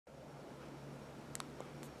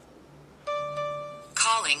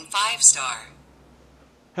Calling 5-star.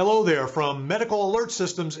 Hello there from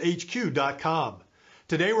medicalalertsystemshq.com.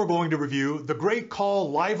 Today we're going to review the Great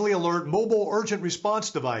Call Lively Alert Mobile Urgent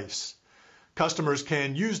Response Device. Customers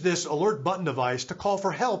can use this alert button device to call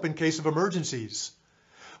for help in case of emergencies.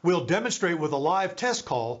 We'll demonstrate with a live test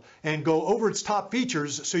call and go over its top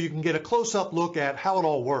features so you can get a close-up look at how it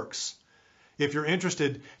all works. If you're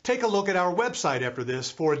interested, take a look at our website after this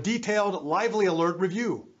for a detailed Lively Alert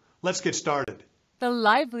review. Let's get started. The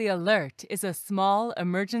Lively Alert is a small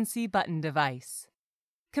emergency button device.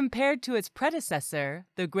 Compared to its predecessor,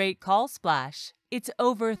 the Great Call Splash, it's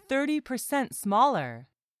over 30% smaller.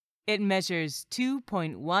 It measures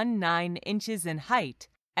 2.19 inches in height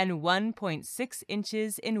and 1.6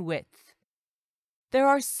 inches in width. There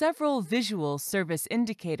are several visual service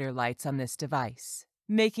indicator lights on this device,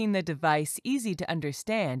 making the device easy to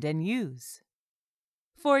understand and use.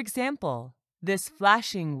 For example, this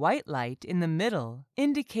flashing white light in the middle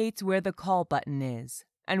indicates where the call button is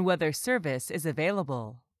and whether service is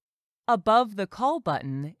available. Above the call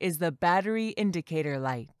button is the battery indicator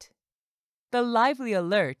light. The Lively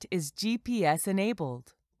Alert is GPS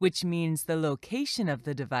enabled, which means the location of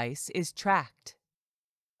the device is tracked.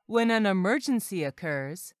 When an emergency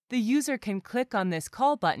occurs, the user can click on this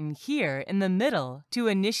call button here in the middle to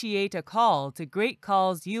initiate a call to Great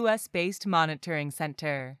Call's US-based monitoring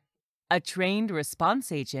center. A trained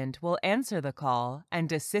response agent will answer the call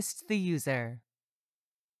and assist the user.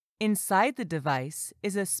 Inside the device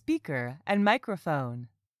is a speaker and microphone.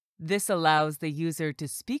 This allows the user to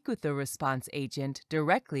speak with the response agent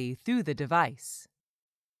directly through the device.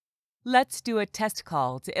 Let's do a test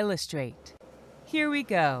call to illustrate. Here we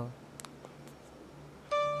go.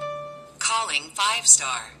 Calling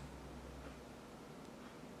 5-star.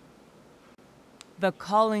 The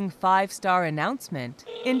Calling 5-star announcement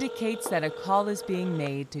indicates that a call is being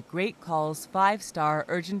made to Great Call's 5-star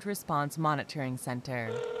Urgent Response Monitoring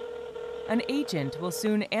Center. An agent will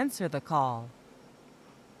soon answer the call.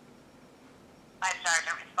 5-star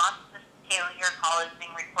Urgent Response. This is Taylor. Your call is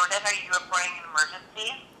being recorded. Are you reporting an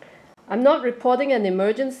emergency? I'm not reporting an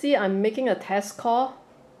emergency. I'm making a test call.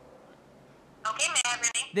 Okay, may I have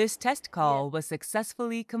your name? This test call was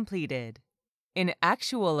successfully completed. In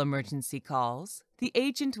actual emergency calls, the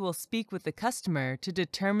agent will speak with the customer to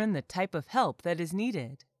determine the type of help that is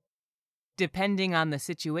needed. Depending on the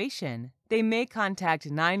situation, they may contact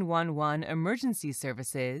 911 emergency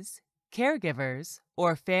services, caregivers,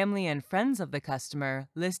 or family and friends of the customer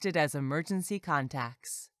listed as emergency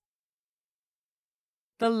contacts.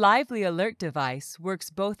 The Lively Alert device works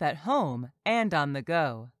both at home and on the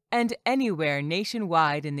go, and anywhere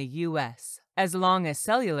nationwide in the U.S., as long as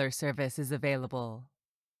cellular service is available.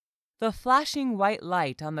 The flashing white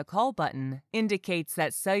light on the call button indicates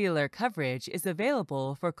that cellular coverage is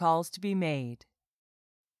available for calls to be made.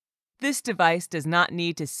 This device does not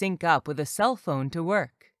need to sync up with a cell phone to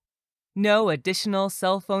work. No additional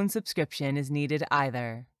cell phone subscription is needed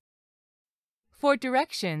either. For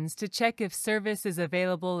directions to check if service is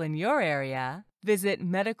available in your area, visit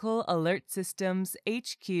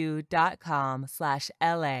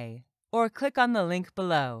medicalalertsystemshq.com/LA or click on the link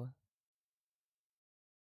below.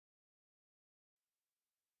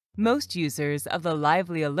 Most users of the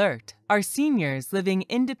Lively Alert are seniors living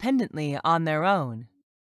independently on their own.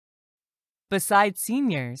 Besides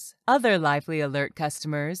seniors, other Lively Alert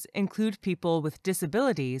customers include people with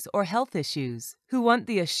disabilities or health issues who want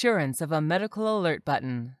the assurance of a medical alert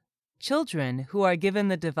button, children who are given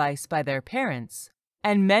the device by their parents,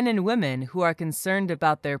 and men and women who are concerned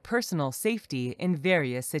about their personal safety in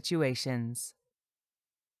various situations.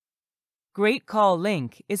 Great Call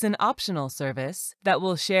Link is an optional service that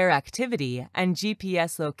will share activity and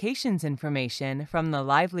GPS locations information from the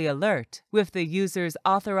Lively Alert with the user's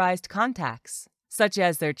authorized contacts, such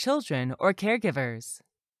as their children or caregivers.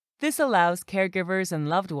 This allows caregivers and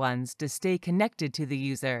loved ones to stay connected to the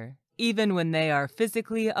user, even when they are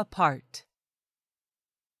physically apart.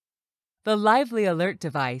 The Lively Alert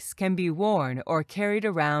device can be worn or carried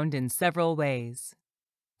around in several ways.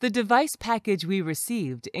 The device package we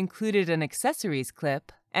received included an accessories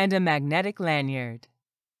clip and a magnetic lanyard.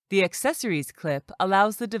 The accessories clip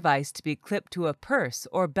allows the device to be clipped to a purse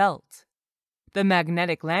or belt. The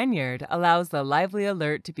magnetic lanyard allows the Lively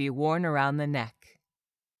Alert to be worn around the neck.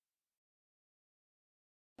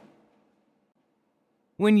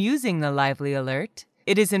 When using the Lively Alert,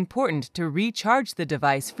 it is important to recharge the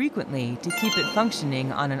device frequently to keep it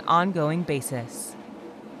functioning on an ongoing basis.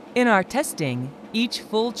 In our testing, each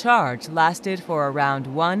full charge lasted for around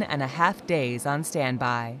 1.5 days on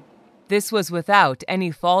standby. This was without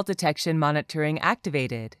any fall detection monitoring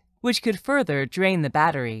activated, which could further drain the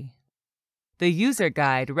battery. The user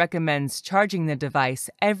guide recommends charging the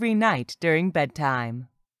device every night during bedtime.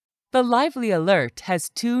 The Lively Alert has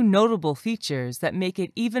two notable features that make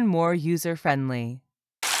it even more user-friendly.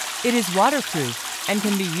 It is waterproof and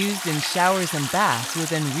can be used in showers and baths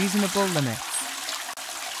within reasonable limits.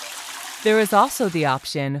 There is also the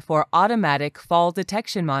option for automatic fall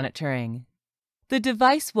detection monitoring. The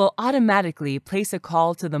device will automatically place a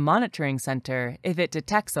call to the monitoring center if it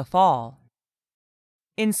detects a fall.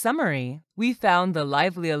 In summary, we found the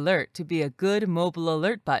Lively Alert to be a good mobile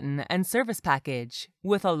alert button and service package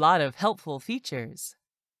with a lot of helpful features.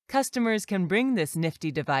 Customers can bring this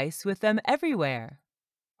nifty device with them everywhere.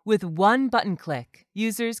 With one button click,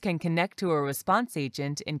 users can connect to a response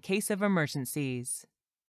agent in case of emergencies.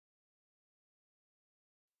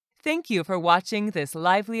 Thank you for watching this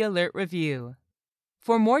Lively Alert review.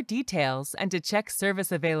 For more details and to check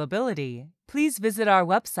service availability, please visit our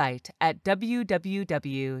website at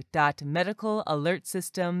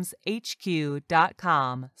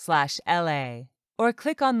www.medicalalertsystemshq.com/LA or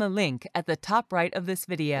click on the link at the top right of this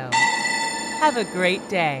video. Have a great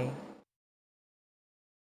day!